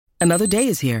Another day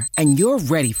is here, and you're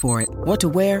ready for it. What to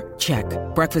wear? Check.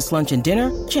 Breakfast, lunch, and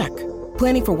dinner? Check.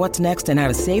 Planning for what's next and how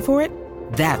to save for it?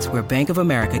 That's where Bank of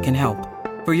America can help.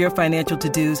 For your financial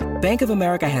to-dos, Bank of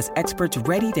America has experts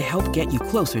ready to help get you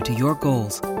closer to your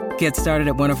goals. Get started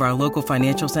at one of our local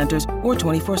financial centers or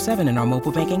 24/7 in our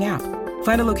mobile banking app.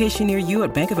 Find a location near you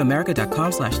at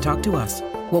bankofamerica.com/talktous.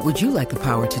 What would you like the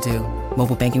power to do?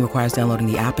 Mobile banking requires downloading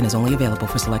the app and is only available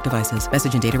for select devices.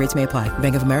 Message and data rates may apply.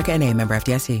 Bank of America N.A., member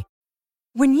FDIC.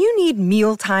 When you need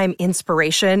mealtime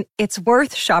inspiration, it's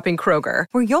worth shopping Kroger,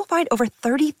 where you'll find over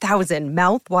 30,000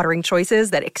 mouth-watering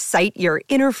choices that excite your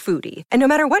inner foodie. And no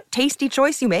matter what tasty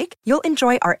choice you make, you'll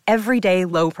enjoy our everyday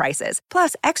low prices,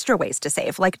 plus extra ways to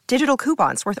save, like digital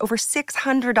coupons worth over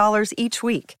 $600 each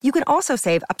week. You can also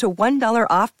save up to $1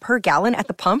 off per gallon at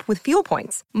the pump with fuel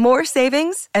points. More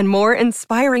savings and more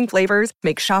inspiring flavors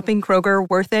make shopping Kroger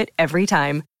worth it every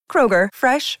time. Kroger,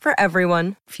 fresh for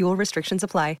everyone. Fuel restrictions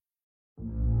apply.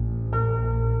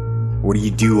 What do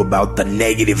you do about the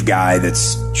negative guy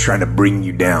that's trying to bring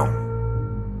you down?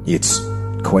 It's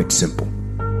quite simple.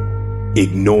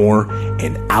 Ignore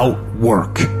and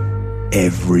outwork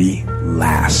every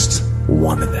last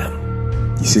one of them.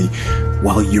 You see,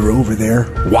 while you're over there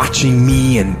watching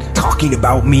me and talking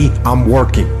about me, I'm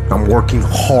working. I'm working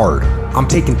hard. I'm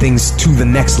taking things to the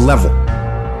next level.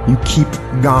 You keep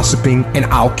gossiping and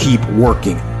I'll keep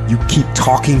working. You keep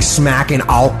talking smack and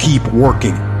I'll keep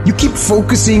working. You keep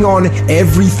focusing on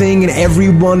everything and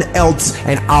everyone else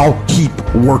and I'll keep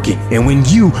working. And when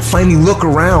you finally look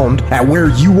around at where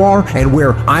you are and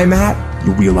where I'm at,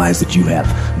 you realize that you have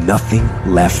nothing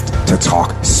left to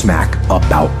talk smack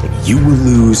about. And you will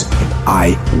lose and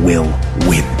I will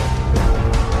win.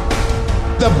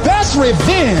 The best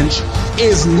revenge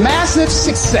is massive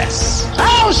success.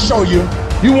 I'll show you.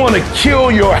 You want to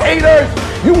kill your haters?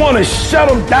 You want to shut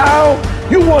them down?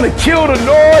 You want to kill the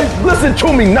noise? Listen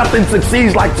to me, nothing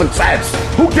succeeds like success.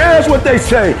 Who cares what they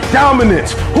say?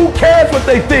 Dominance. Who cares what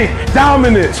they think?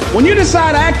 Dominance. When you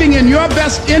decide acting in your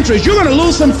best interest, you're going to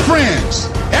lose some friends.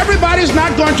 Everybody's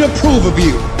not going to approve of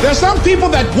you. There's some people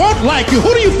that won't like you.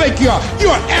 Who do you think you are?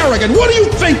 You're arrogant. What do you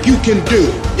think you can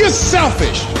do? You're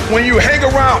selfish. When you hang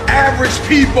around average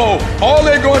people, all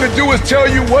they're going to do is tell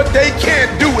you what they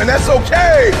can't do. And that's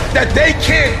okay that they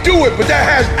can't do it, but that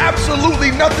has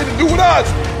absolutely nothing to do with us.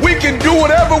 We can do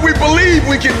whatever we believe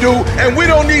we can do, and we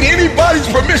don't need anybody's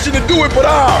permission to do it but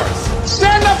ours.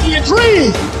 Stand up for your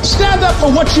dream. Stand up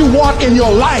for what you want in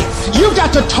your life. You've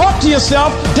got to talk to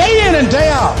yourself day in and day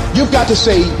out. You've got to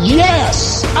say,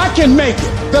 yes, I can make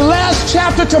it. The last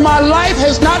chapter to my life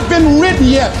has not been written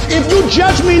yet. If you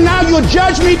judge me now, you'll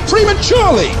judge me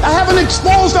prematurely. I haven't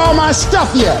exposed all my stuff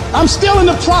yet. I'm still in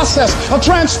the process of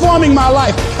transforming my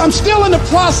life. I'm still in the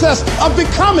process of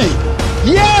becoming.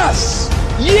 Yes,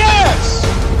 yes.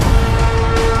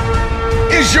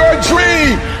 It's your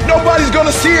dream. Nobody's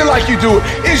gonna see it like you do it.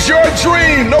 It's your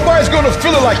dream. Nobody's gonna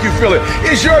feel it like you feel it.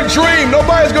 It's your dream.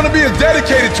 Nobody's gonna be as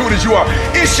dedicated to it as you are.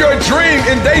 It's your dream,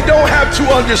 and they don't have to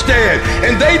understand,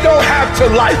 and they don't have to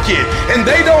like it, and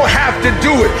they don't have to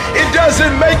do it. It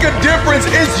doesn't make a difference.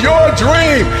 It's your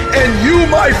dream, and you,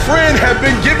 my friend, have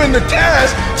been given the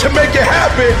task to make it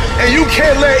happen, and you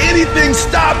can't let anything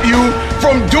stop you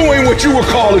from doing what you were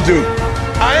called to do.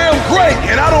 I am great,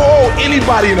 and I don't owe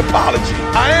anybody an apology.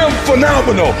 I am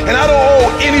phenomenal, and I don't owe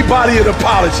anybody an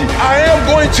apology. I am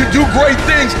going to do great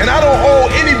things, and I don't owe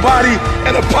anybody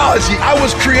an apology. I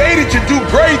was created to do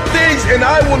great things, and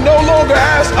I will no longer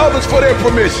ask others for their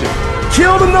permission.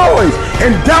 Kill the noise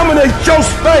and dominate your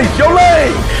space, your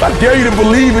lane. I dare you to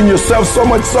believe in yourself so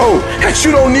much so that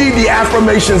you don't need the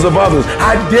affirmations of others.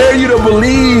 I dare you to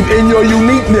believe in your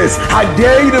uniqueness. I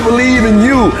dare you to believe in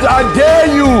you. I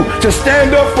dare you to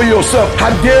stand up for yourself.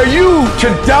 I dare you to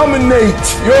dominate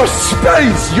your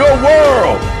space, your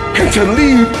world, and to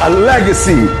leave a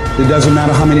legacy. It doesn't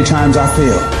matter how many times I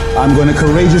fail. I'm going to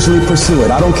courageously pursue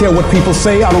it. I don't care what people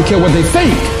say. I don't care what they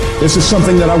think. This is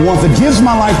something that I want that gives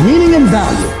my life meaning and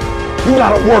value. You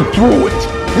gotta work through it.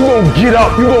 You're gonna get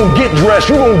up, you're gonna get dressed,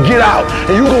 you're gonna get out,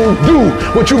 and you're gonna do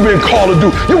what you've been called to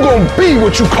do. You're gonna be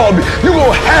what you called to be. You're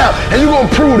gonna have, and you're gonna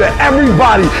prove to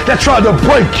everybody that tried to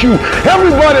break you,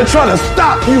 everybody that tried to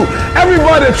stop you,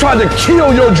 everybody that tried to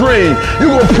kill your dream,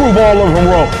 you're gonna prove all of them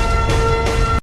wrong.